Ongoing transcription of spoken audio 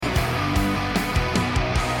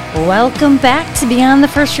Welcome back to Beyond the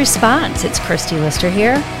First Response. It's Christy Lister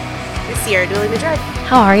here. It's Sierra Dooley Madrid.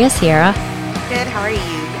 How are you, Sierra? Good. How are you?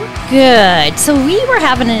 Good. So we were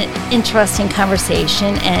having an interesting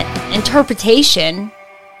conversation and interpretation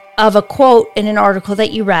of a quote in an article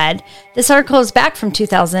that you read. This article is back from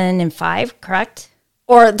 2005, correct?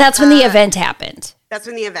 Or that's when the event happened? That's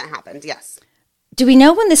when the event happened, yes. Do we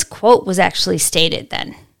know when this quote was actually stated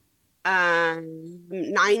then?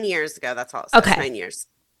 9 years ago, that's all it says. Okay. 9 years.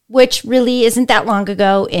 Which really isn't that long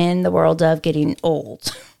ago in the world of getting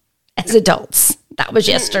old as adults. That was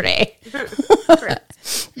yesterday.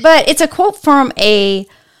 Correct. But it's a quote from a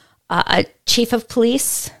chief of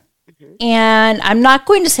police, and I'm not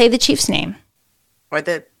going to say the chief's name. Or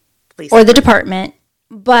the police. Or the department,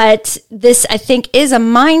 but this, I think, is a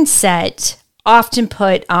mindset often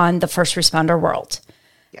put on the first responder world.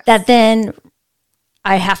 Yes. That then,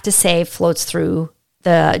 I have to say, floats through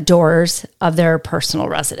the doors of their personal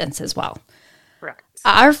residence as well. Correct.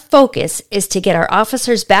 Our focus is to get our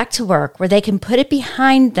officers back to work where they can put it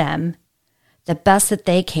behind them the best that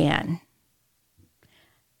they can.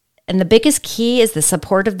 And the biggest key is the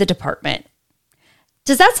support of the department.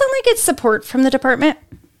 Does that sound like it's support from the department?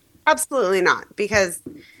 Absolutely not. Because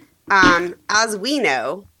as we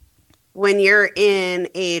know, when you're in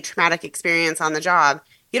a traumatic experience on the job,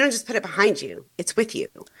 you don't just put it behind you. It's with you.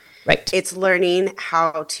 Right. It's learning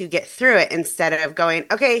how to get through it instead of going,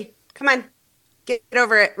 okay, come on, get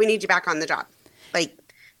over it. We need you back on the job. Like,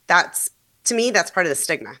 that's, to me, that's part of the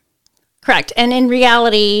stigma. Correct. And in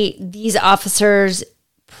reality, these officers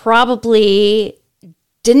probably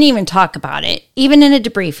didn't even talk about it, even in a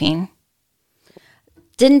debriefing.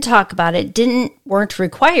 Didn't talk about it, weren't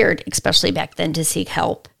required, especially back then, to seek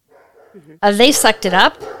help. They sucked it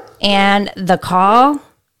up, and the call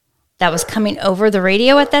that was coming over the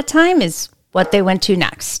radio at that time is what they went to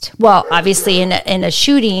next. Well, obviously, in a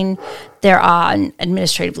shooting, they're on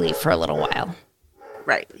administrative leave for a little while.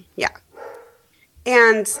 Right. Yeah.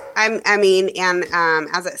 And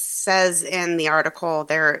as it says in the article,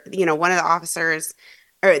 one of the officers,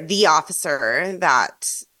 or the officer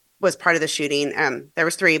that was part of the shooting, there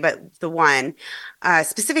was 3, but the one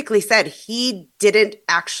specifically said he didn't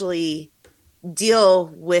actually deal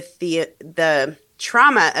with the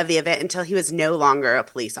trauma of the event until he was no longer a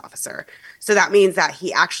police officer. So that means that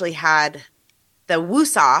he actually had the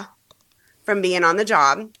woosah from being on the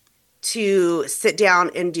job to sit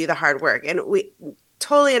down and do the hard work. And we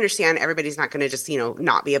totally understand everybody's not going to just,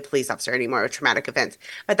 not be a police officer anymore with traumatic events.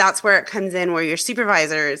 But that's where it comes in, where your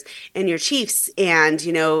supervisors and your chiefs and,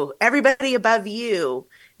 everybody above you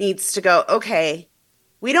needs to go, okay,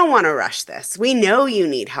 we don't want to rush this. We know you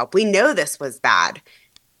need help. We know this was bad.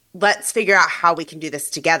 Let's figure out how we can do this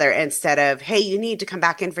together instead of, hey, you need to come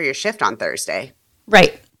back in for your shift on Thursday.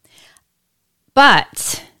 Right.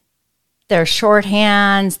 But they're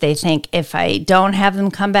shorthands. They think if I don't have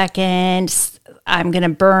them come back in, I'm going to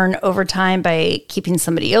burn overtime by keeping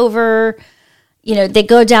somebody over. They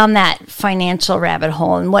go down that financial rabbit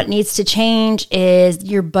hole. And what needs to change is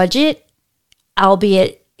your budget,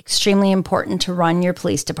 albeit extremely important to run your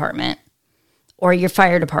police department or your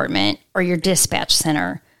fire department or your dispatch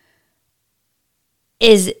center,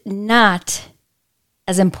 is not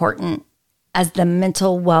as important as the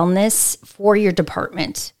mental wellness for your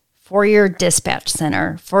department, for your dispatch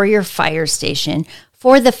center, for your fire station,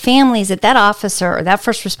 for the families that officer or that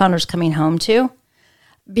first responder is coming home to,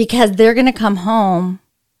 because they're going to come home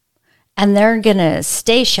and they're going to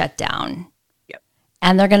stay shut down. Yep.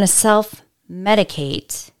 And they're going to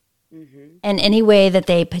self-medicate in any way that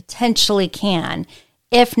they potentially can,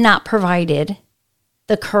 if not provided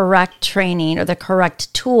the correct training or the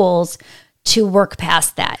correct tools to work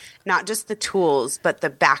past that. Not just the tools, but the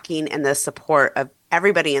backing and the support of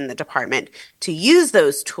everybody in the department to use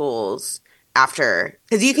those tools after.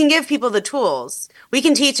 Because you can give people the tools. We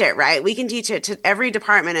can teach it, right? We can teach it to every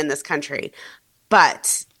department in this country.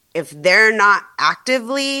 But if they're not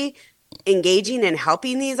actively engaging and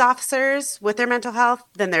helping these officers with their mental health,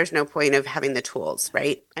 then there's no point of having the tools,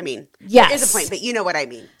 right? I mean, yes. There is a point, but you know what I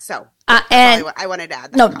mean. So and I wanted to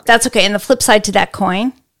add that. No, that's okay. And the flip side to that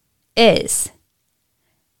coin is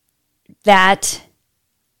that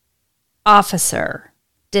officer,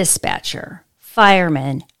 dispatcher,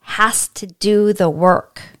 fireman has to do the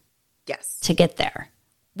work. Yes. To get there.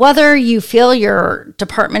 Whether you feel your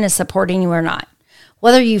department is supporting you or not,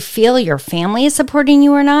 whether you feel your family is supporting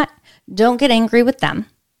you or not, don't get angry with them.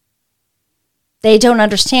 They don't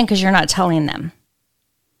understand because you're not telling them.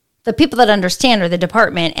 The people that understand are the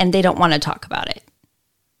department, and they don't want to talk about it.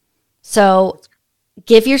 So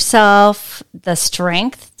give yourself the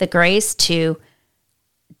strength, the grace to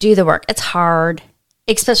do the work. It's hard.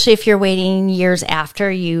 especially if you're waiting years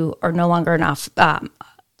after you are no longer an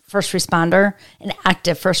first responder, an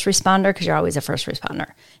active first responder, because you're always a first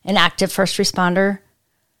responder, an active first responder.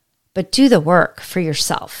 But do the work for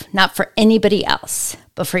yourself, not for anybody else,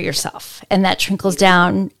 but for yourself. And that trickles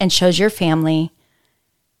down and shows your family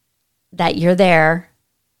that you're there,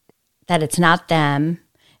 that it's not them.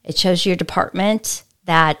 It shows your department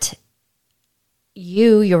that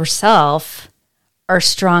you yourself are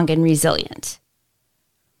strong and resilient.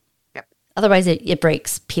 Yep. Otherwise, it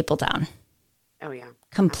breaks people down. Oh, yeah.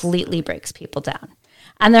 Completely breaks people down.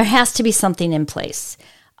 And there has to be something in place.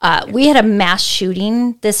 We had a mass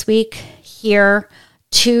shooting this week here,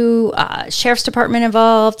 2 sheriff's department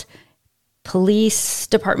involved, police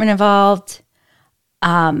department involved.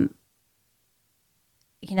 Then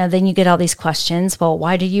you get all these questions. Well,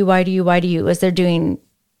 why do you? As they're doing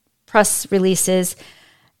press releases,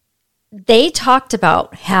 they talked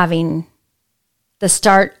about having the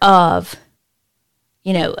start of,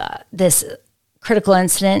 this critical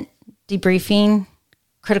incident debriefing,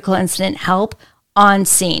 critical incident help on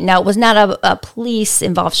scene. Now, it was not a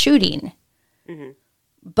police-involved shooting,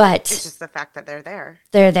 but it's just the fact that they're there.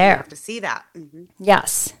 They're there. You have to see that.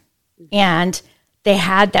 Yes. And they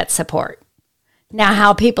had that support. Now,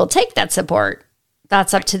 how people take that support,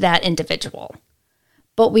 that's up to that individual.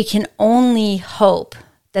 But we can only hope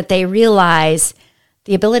that they realize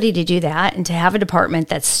the ability to do that and to have a department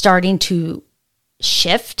that's starting to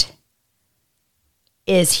shift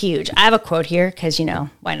is huge. I have a quote here because,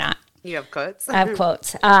 why not? You have quotes? I have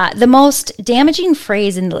quotes. The most damaging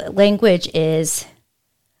phrase in the language is,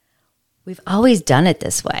 "We've always done it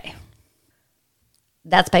this way."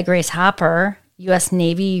 That's by Grace Hopper, U.S.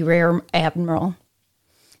 Navy Rear Admiral.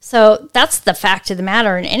 So that's the fact of the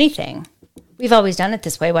matter in anything. We've always done it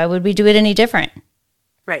this way. Why would we do it any different?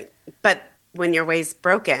 Right. But when your way's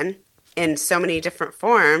broken in so many different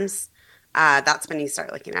forms, that's when you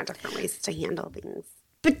start looking at different ways to handle things.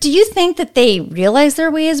 But do you think that they realize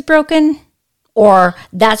their way is broken? Or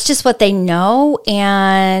that's just what they know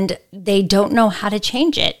and they don't know how to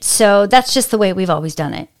change it? So that's just the way we've always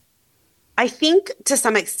done it. I think to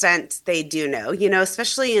some extent they do know,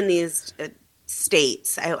 especially in these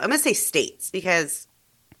states. I'm going to say states because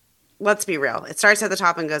let's be real. It starts at the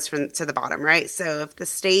top and goes to the bottom, right? So if the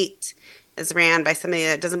state is ran by somebody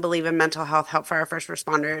that doesn't believe in mental health help for our first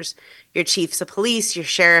responders, your chiefs of police, your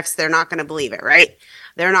sheriffs, they're not going to believe it, right?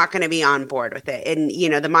 They're not going to be on board with it. And,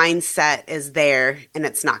 the mindset is there and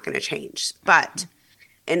it's not going to change. But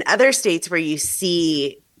in other states where you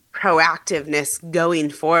see proactiveness going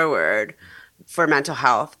forward for mental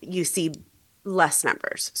health, you see less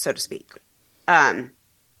numbers, so to speak. And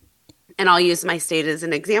I'll use my state as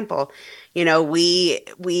an example.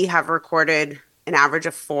 We have recorded an average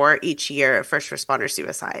of 4 each year of first responder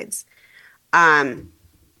suicides. I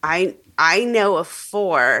know of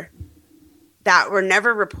 4 that were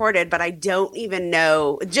never reported, but I don't even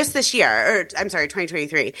know just this year, or I'm sorry,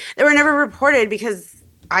 2023, they were never reported because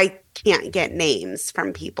I can't get names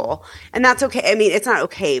from people. And that's okay. I mean, it's not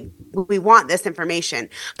okay. We want this information,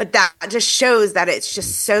 but that just shows that it's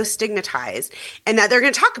just so stigmatized and that they're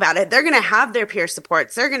going to talk about it. They're going to have their peer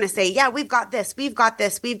supports. They're going to say, yeah, we've got this, we've got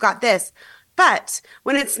this, we've got this. But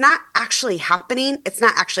when it's not actually happening, it's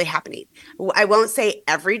not actually happening. I won't say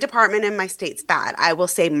every department in my state's bad. I will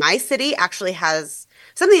say my city actually has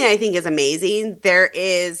something that I think is amazing. There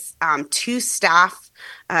is 2 staff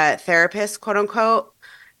therapists, quote unquote,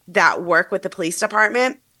 that work with the police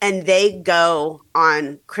department, and they go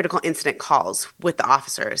on critical incident calls with the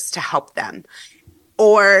officers to help them.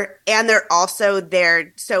 And they're also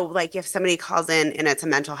there. So like if somebody calls in and it's a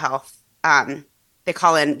mental health, they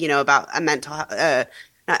call in, about a mental, a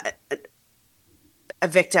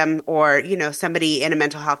victim or, somebody in a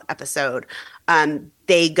mental health episode.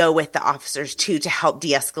 They go with the officers too, to help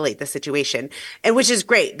de-escalate the situation. And which is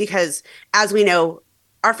great because as we know,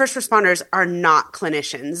 our first responders are not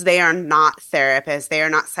clinicians. They are not therapists. They are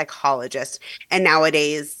not psychologists. And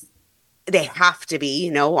nowadays they have to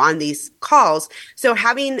be, on these calls. So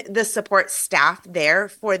having the support staff there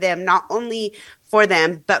for them, not only for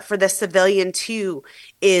them, but for the civilian too,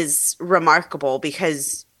 is remarkable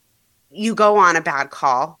because you go on a bad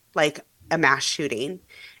call, like a mass shooting,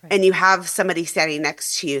 right, and you have somebody standing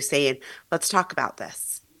next to you saying, let's talk about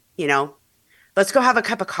this, let's go have a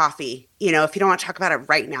cup of coffee. If you don't want to talk about it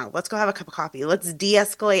right now, let's go have a cup of coffee. Let's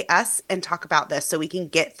de-escalate us and talk about this so we can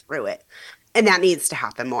get through it. And that needs to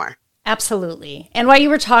happen more. Absolutely. And while you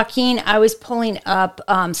were talking, I was pulling up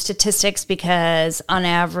statistics because on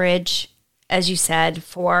average, as you said,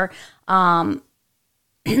 for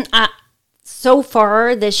so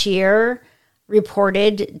far this year,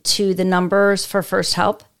 reported to the numbers for First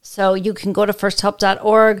Help. So you can go to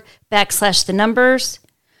firsthelp.org/the numbers.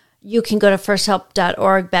 You can go to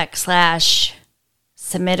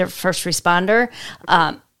firsthelp.org/submit a first responder.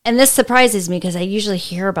 And this surprises me because I usually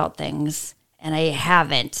hear about things and I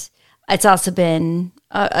haven't. It's also been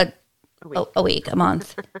a week, a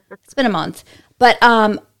month. It's been a month. But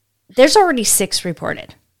there's already 6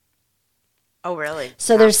 reported. Oh, really?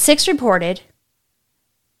 So there's 6 reported,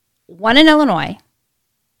 1 in Illinois,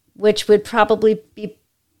 which would probably be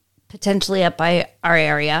potentially up by our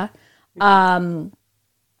area. 1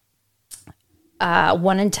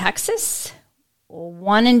 in Texas,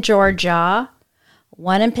 1 in Georgia,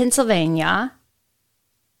 1 in Pennsylvania,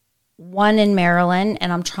 1 in Maryland,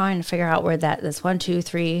 and I'm trying to figure out where that's 1, 2,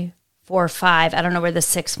 3, 4, 5. I don't know where the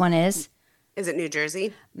 6th one is. Is it New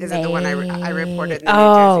Jersey? Is it the one I reported in the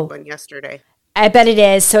New Jersey one yesterday? I bet it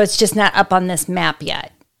is. So it's just not up on this map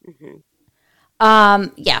yet.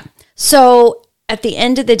 Yeah. So at the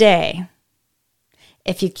end of the day,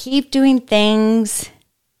 if you keep doing things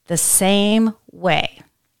the same way,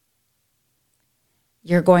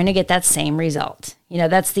 you're going to get that same result. You know,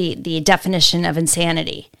 that's the definition of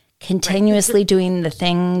insanity. Continuously doing the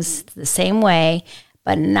things the same way,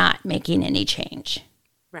 but not making any change.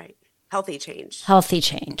 Right. Healthy change. Healthy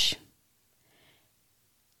change.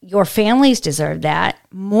 Your families deserve that.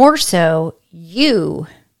 More so, you,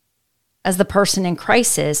 as the person in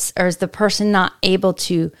crisis, or as the person not able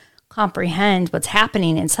to comprehend what's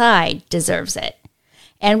happening inside, deserves it.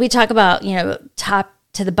 And we talk about, you know, top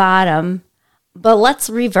to the bottom, but let's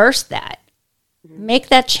reverse that. Make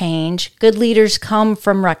that change. Good leaders come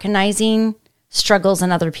from recognizing struggles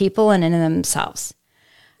in other people and in themselves.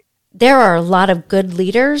 There are a lot of good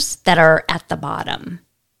leaders that are at the bottom,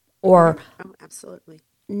 or absolutely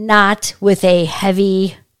not with a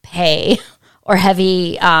heavy pay or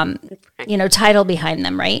heavy, title behind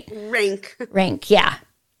them, right? Rank, yeah.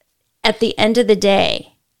 At the end of the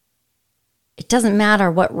day, it doesn't matter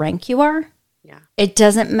what rank you are. Yeah. It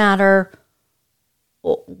doesn't matter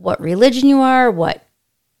what religion you are, what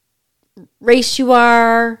race you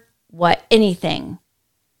are, what anything.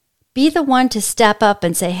 Be the one to step up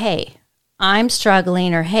and say, hey, I'm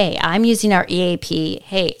struggling, or hey, I'm using our EAP.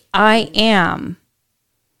 Hey, I am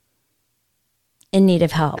in need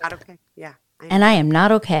of help. Not okay. Yeah. And I am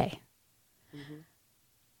not okay.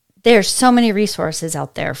 There's so many resources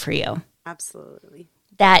out there for you. Absolutely.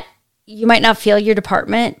 That you might not feel your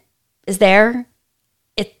department is there.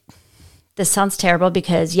 This sounds terrible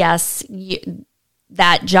because, yes,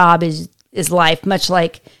 that job is life, much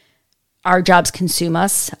like our jobs consume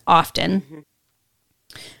us often.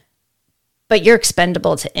 But you're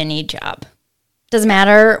expendable to any job. Doesn't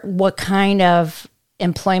matter what kind of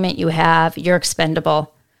employment you have, you're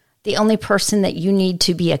expendable. The only person that you need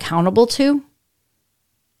to be accountable to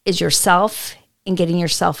is yourself and getting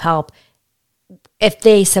yourself help. If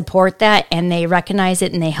they support that and they recognize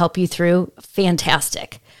it and they help you through,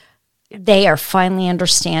 fantastic. They are finally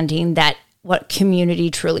understanding that what community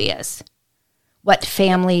truly is, what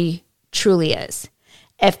family truly is.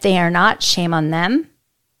 If they are not, shame on them,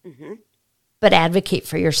 but advocate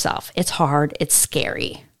for yourself. It's hard. It's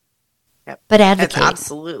scary. Yep. But advocate.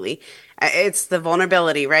 Absolutely. It's the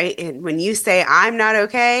vulnerability, right? And when you say, I'm not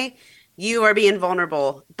okay, you are being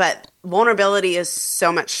vulnerable. But vulnerability is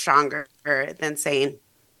so much stronger than saying,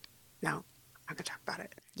 no, I'm not going to talk about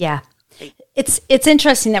it. Yeah. It's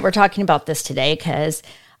interesting that we're talking about this today because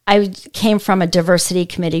I came from a diversity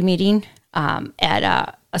committee meeting at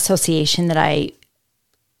a association that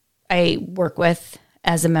I work with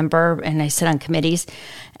as a member, and I sit on committees,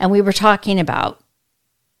 and they were talking about,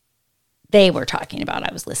 I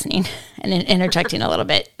was listening and interjecting a little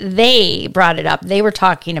bit. They brought it up. They were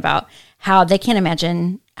talking about how they can't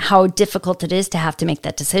imagine how difficult it is to have to make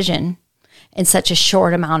that decision in such a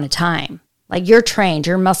short amount of time. Like, you're trained,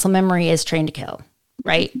 your muscle memory is trained to kill,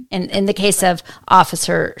 right? And in the case of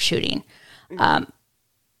officer shooting,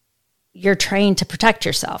 you're trained to protect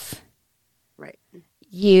yourself. Right.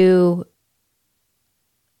 You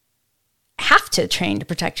have to train to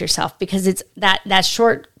protect yourself because it's that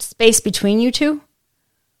short space between you two.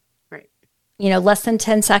 Right. You know, less than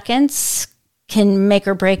 10 seconds can make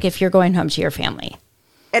or break if you're going home to your family.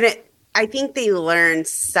 And I think they learn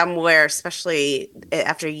somewhere, especially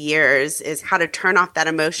after years, is how to turn off that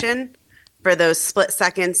emotion for those split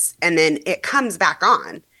seconds, and then it comes back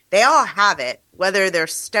on. They all have it, whether they're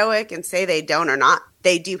stoic and say they don't or not.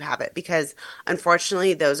 They do have it because,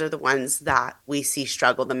 unfortunately, those are the ones that we see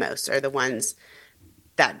struggle the most, are the ones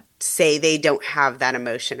that say they don't have that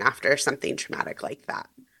emotion after something traumatic like that.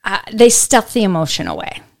 They stuff the emotion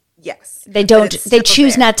away. Yes. They don't. They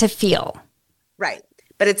choose not to feel. Right.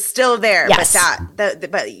 But it's still there. Yes. But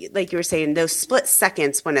like you were saying, those split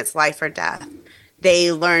seconds when it's life or death,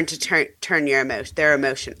 they learn to turn their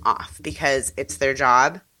emotion off because it's their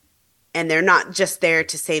job, and they're not just there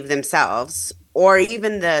to save themselves or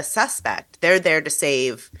even the suspect. They're there to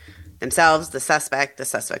save themselves, the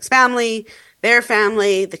suspect's family, their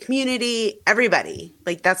family, the community, everybody.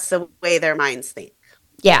 Like that's the way their minds think.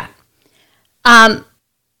 Yeah.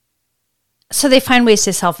 So they find ways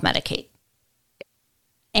to self-medicate.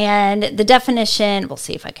 And the definition, we'll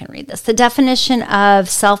see if I can read this. The definition of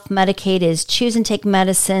self-medicate is choose and take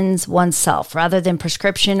medicines oneself rather than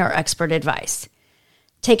prescription or expert advice.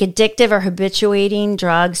 Take addictive or habituating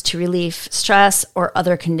drugs to relieve stress or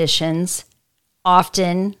other conditions.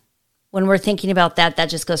 Often, when we're thinking about that, that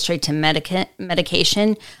just goes straight to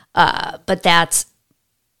medication. But that's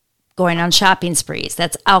going on shopping sprees.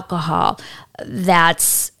 That's alcohol.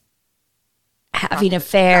 That's having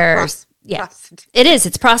affairs. Yeah, it is.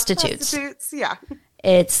 It's prostitutes. Yeah.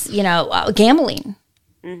 It's, gambling.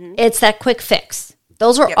 Mm-hmm. It's that quick fix.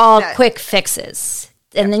 Those are all quick fixes.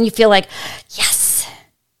 And then you feel like, yes.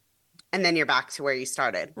 And then you're back to where you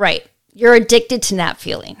started. Right. You're addicted to that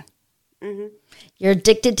feeling. Mm-hmm. You're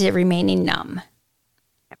addicted to remaining numb.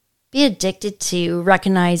 Yep. Be addicted to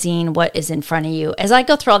recognizing what is in front of you. As I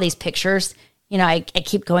go through all these pictures, I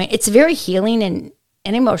keep going. It's very healing and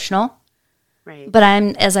emotional. Right. But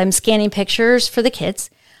as I'm scanning pictures for the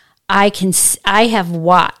kids, I have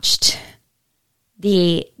watched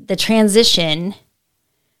the transition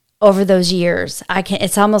over those years.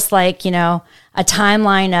 It's almost like, a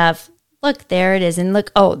timeline of, look, there it is, and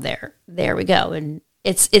look, oh, there we go. And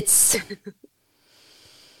it's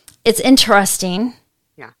interesting.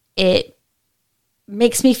 Yeah. It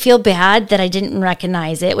makes me feel bad that I didn't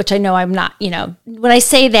recognize it, which I know I'm not, when I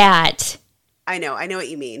say that, I know what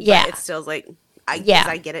you mean. Yeah. But it still like, I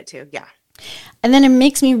get it too. Yeah. And then it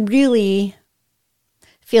makes me really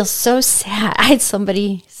feel so sad. I had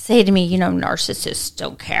somebody say to me, narcissists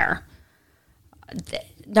don't care.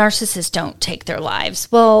 Narcissists don't take their lives.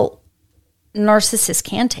 Well, narcissists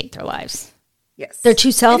can take their lives. Yes. They're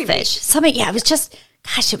too selfish. It was just,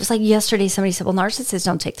 it was like yesterday somebody said, well, narcissists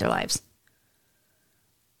don't take their lives.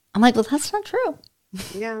 I'm like, well, that's not true.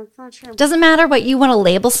 Yeah, it's not true. Doesn't matter what you want to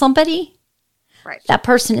label somebody. Right. That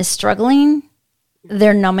person is struggling.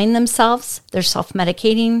 They're numbing themselves. They're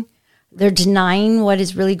self-medicating. They're denying what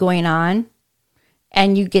is really going on.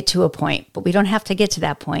 And you get to a point, but we don't have to get to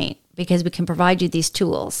that point because we can provide you these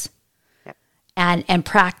tools. Yep. And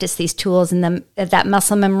practice these tools and that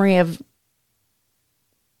muscle memory of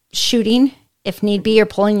shooting if need be, or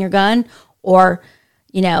pulling your gun, or,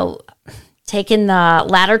 taking the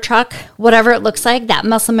ladder truck, whatever it looks like, that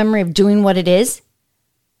muscle memory of doing what it is.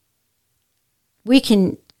 We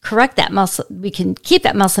can correct that muscle. We can keep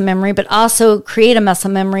that muscle memory, but also create a muscle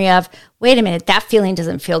memory of, wait a minute, that feeling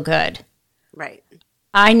doesn't feel good. Right.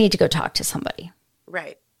 I need to go talk to somebody.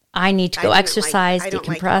 Right. I need to go exercise, I don't decompress.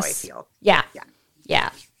 like how I feel. Yeah.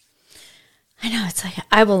 I know. It's like,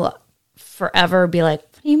 I will forever be like,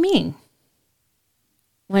 what do you mean?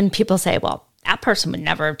 When people say, well, that person would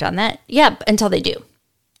never have done that. Yeah, until they do.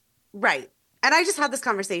 Right. And I just had this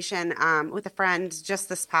conversation with a friend just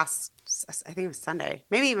this past, I think it was Sunday,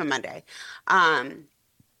 maybe even Monday.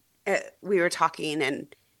 We were talking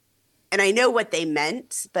and I know what they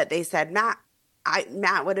meant, but they said, Matt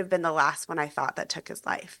would have been the last one I thought that took his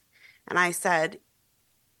life. And I said,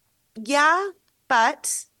 yeah,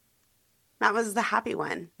 but Matt was the happy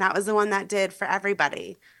one. Matt was the one that did for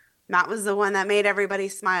everybody. Matt was the one that made everybody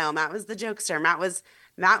smile. Matt was the jokester. Matt was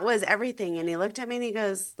everything. And he looked at me and he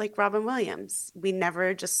goes, like Robin Williams, we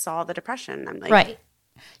never just saw the depression. I'm like, right.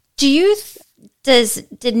 Do you,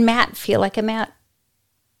 did Matt feel like a Matt?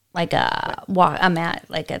 Like a mat,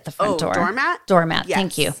 like at the front door. Doormat? Doormat, Yes,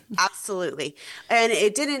 thank you. Absolutely. And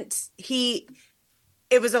it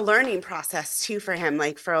was a learning process too for him.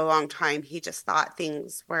 Like for a long time, he just thought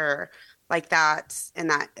things were like that and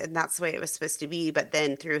that's the way it was supposed to be. But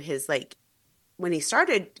then through his, like, when he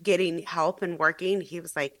started getting help and working, he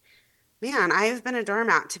was like, man, I have been a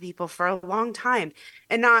doormat to people for a long time.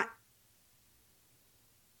 And never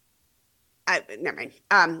mind.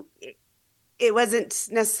 It wasn't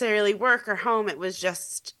necessarily work or home. It was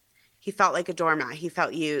just, he felt like a doormat. He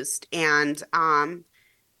felt used. And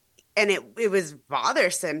it was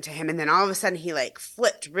bothersome to him. And then all of a sudden he like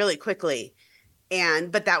flipped really quickly.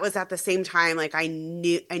 But that was at the same time, like I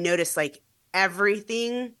noticed like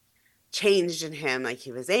everything changed in him. Like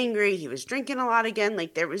he was angry. He was drinking a lot again.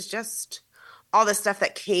 Like there was just all the stuff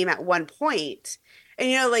that came at one point.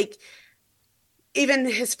 And, like, even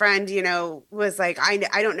his friend, was like, I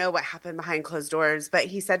don't know what happened behind closed doors, but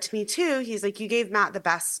he said to me too, he's like, you gave Matt the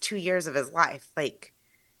best 2 years of his life. Like,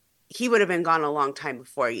 he would have been gone a long time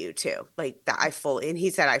before you too. Like that and he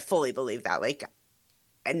said, I fully believe that. Like,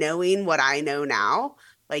 knowing what I know now,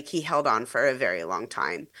 like he held on for a very long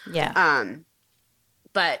time. Yeah.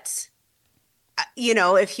 But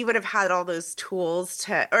if he would have had all those tools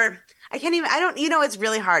or I can't even, I don't, it's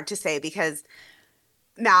really hard to say because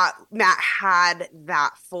Matt had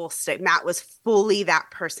that full stick. Matt was fully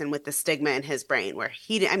that person with the stigma in his brain where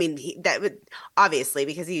that would obviously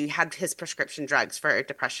because he had his prescription drugs for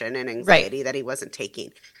depression and anxiety that he wasn't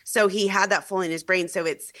taking. So he had that full in his brain. So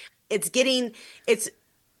it's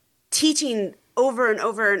teaching over and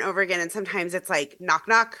over and over again. And sometimes it's like knock,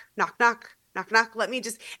 knock, knock, knock, knock, knock. Let me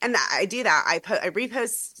just, and I do that. I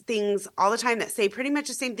repost things all the time that say pretty much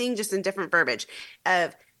the same thing, just in different verbiage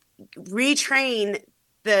of retrain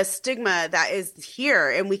the stigma that is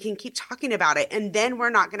here, and we can keep talking about it. And then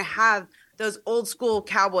we're not going to have those old school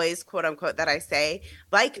cowboys, quote unquote, that I say,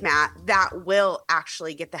 like Matt, that will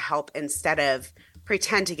actually get the help instead of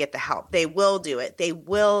pretend to get the help. They will do it. They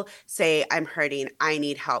will say, I'm hurting. I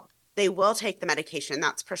need help. They will take the medication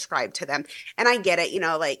that's prescribed to them. And I get it,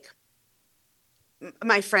 like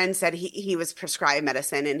my friend said he was prescribed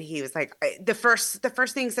medicine and he was like, the first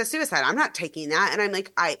thing says suicide. I'm not taking that. And I'm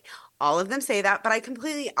like, all of them say that, but I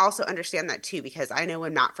completely also understand that too, because I know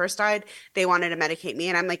when Matt first died, they wanted to medicate me.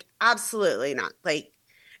 And I'm like, absolutely not. Like,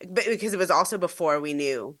 but because it was also before we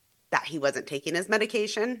knew that he wasn't taking his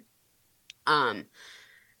medication. And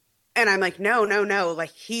I'm like, no,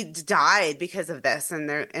 like he died because of this. And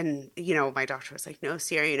my doctor was like, no,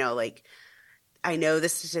 Sierra, like, I know the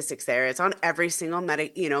statistics there. It's on every single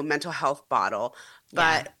mental health bottle,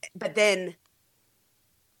 but then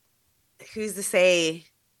who's to say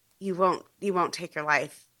you won't take your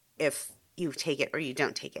life if you take it or you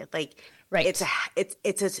don't take it? Like, it's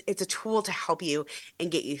a tool to help you and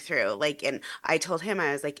get you through. Like, and I told him,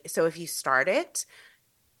 I was like, so if you start it,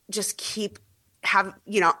 just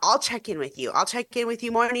I'll check in with you. I'll check in with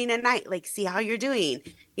you morning and night, like see how you're doing,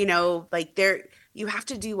 like you have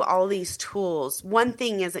to do all these tools. One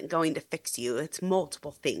thing isn't going to fix you. It's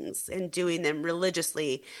multiple things, and doing them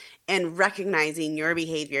religiously and recognizing your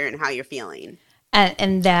behavior and how you're feeling.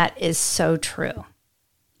 And that is so true.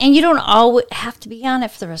 And you don't always have to be on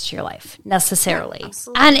it for the rest of your life, necessarily.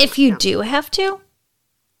 Yeah, and if you do have to,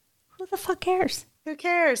 who the fuck cares? Who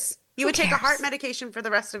cares? You would take a heart medication for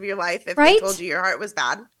the rest of your life if they told you your heart was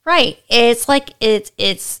bad. Right. It's like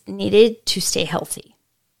it's needed to stay healthy.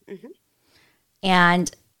 Mm-hmm. And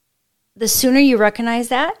the sooner you recognize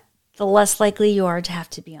that, the less likely you are to have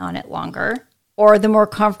to be on it longer, or the more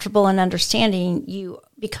comfortable and understanding you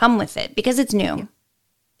become with it, because it's new.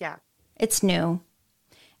 Yeah. It's new.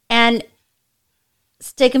 And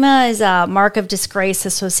stigma is a mark of disgrace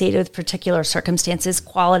associated with particular circumstances,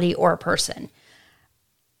 quality, or a person.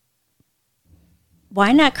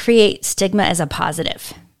 Why not create stigma as a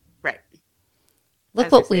positive? Right.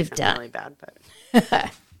 Look what we've done. Really bad, but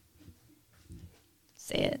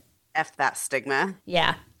say it. F that stigma.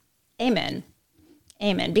 Yeah. Amen.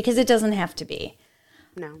 Amen. Because it doesn't have to be.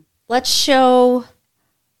 No. Let's show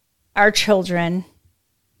our children,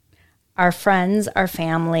 our friends, our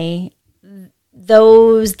family,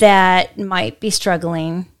 those that might be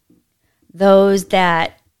struggling, those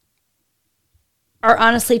that are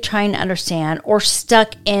honestly trying to understand or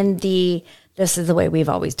stuck in this is the way we've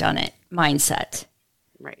always done it mindset.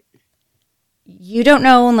 Right. You don't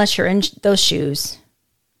know unless you're in those shoes.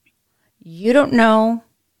 You don't know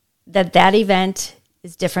that event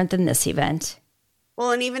is different than this event.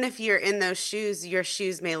 Well, and even if you're in those shoes, your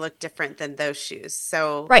shoes may look different than those shoes.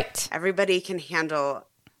 So everybody can handle,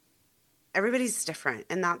 everybody's different.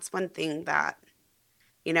 And that's one thing that,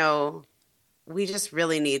 we just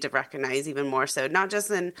really need to recognize even more so, not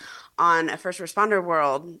just on a first responder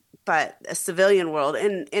world, but a civilian world,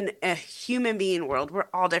 in a human being world. We're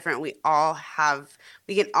all different. We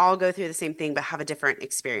can all go through the same thing, but have a different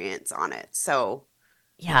experience on it. So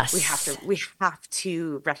yes, we have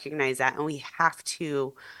to recognize that, and we have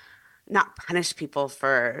to not punish people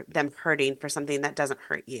for them hurting for something that doesn't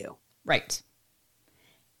hurt you. Right.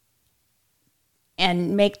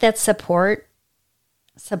 And make that support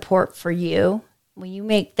for you. When you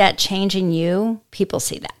make that change in you, people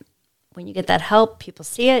see that. When you get that help, people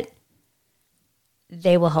see it.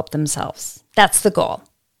 They will help themselves. That's the goal.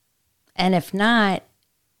 And if not,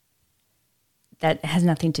 that has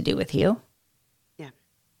nothing to do with you. Yeah.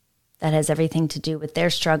 That has everything to do with their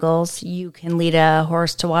struggles. You can lead a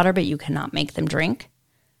horse to water, but you cannot make them drink.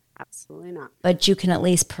 Absolutely not. But you can at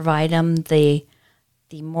least provide them the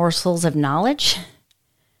the morsels of knowledge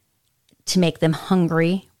to make them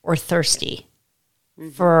hungry or thirsty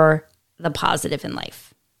for the positive in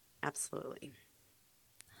life. Absolutely.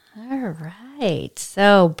 All right.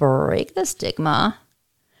 So break the stigma,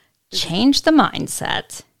 change the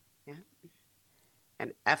mindset. Yeah.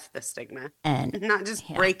 And F the stigma. And not just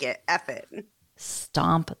break it, F it.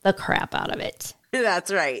 Stomp the crap out of it.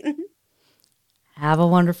 That's right. Have a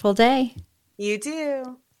wonderful day. You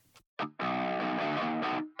too.